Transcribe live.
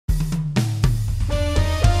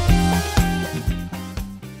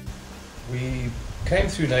came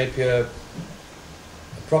through Napier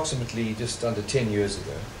approximately just under 10 years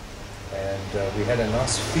ago, and we had a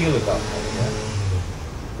nice feel about Napier,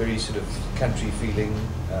 very sort of country feeling.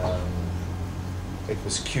 It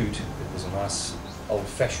was cute, it was a nice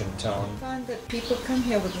old-fashioned town. I find that people come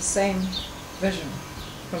here with the same vision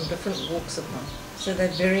from different walks of life, so they're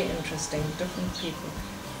very interesting, different people.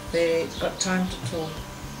 They've got time to talk.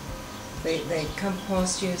 They come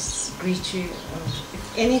past you, greet you, and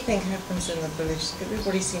if anything happens in the village,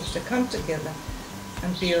 everybody seems to come together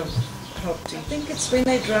and be of help to you. I think it's when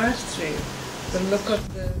they drive through, the look of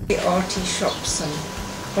the arty shops, and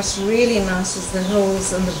what's really nice is the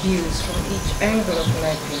hills and the views from each angle of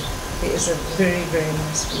Napier. There is a very, very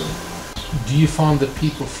nice view. Do you find that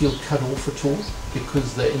people feel cut off at all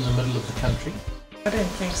because they're in the middle of the country? I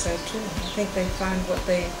don't think so at all. I think they find what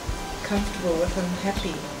they're comfortable with and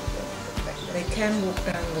happy. They can walk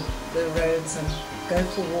down the roads and go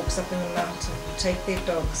for walks up in the mountain, take their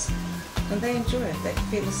dogs, and they enjoy it. They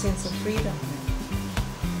feel a sense of freedom.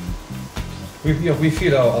 We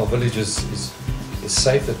feel our village is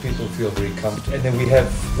safe, that people feel very comfortable, and then we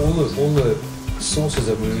have all the sources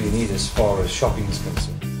that we really need as far as shopping is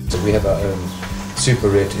concerned. So we have our own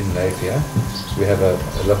superette in Napier. We have a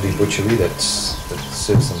lovely butchery that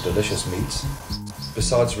serves some delicious meats.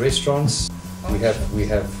 Besides restaurants, we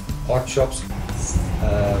have art shops.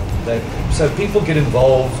 So people get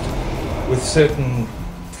involved with certain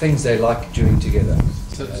things they like doing together.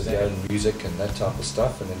 So their own music and that type of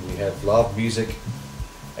stuff, and then we have live music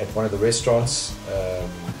at one of the restaurants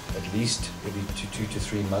at least every 2 to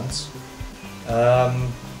 3 months.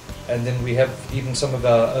 And then we have even some of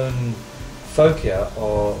our own folk here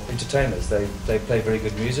are entertainers. They play very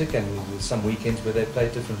good music, and some weekends where they play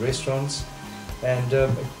at different restaurants. And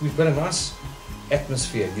we've got a nice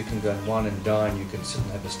atmosphere. You can go and wine and dine, you can sit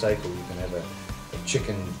and have a steak, or you can have a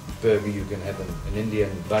chicken burger, you can have an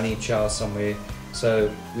Indian bunny chow somewhere.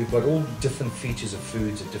 So we've got all different features of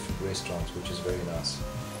foods at different restaurants, which is very nice.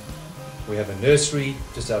 We have a nursery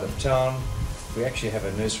just out of town. We actually have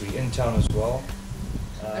a nursery in town as well.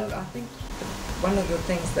 And I think one of the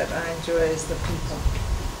things that I enjoy is the people.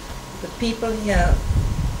 The people here,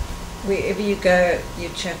 wherever you go, you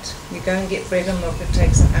chat. You go and get bread and milk, it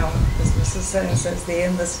takes an hour, because Mrs. So-and-so's there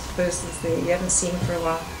and this person's there, you haven't seen for a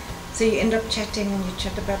while. So you end up chatting, and you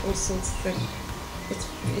chat about all sorts of things.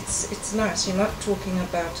 It's nice. You're not talking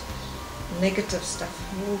about negative stuff.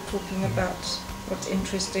 You're all talking about what's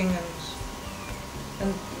interesting,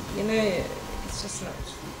 and you know, it's just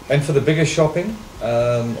nice. And for the bigger shopping,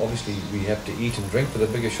 obviously we have to eat and drink. For the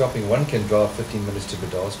bigger shopping, one can drive 15 minutes to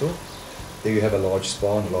Bedalsdorp. There you have a large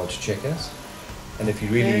spa and a large checkers. And if you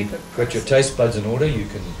really got your taste buds in order, you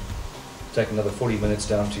can take another 40 minutes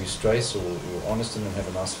down to Strace or Honeston and have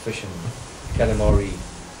a nice fish and calamari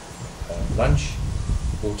lunch,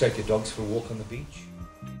 or take your dogs for a walk on the beach.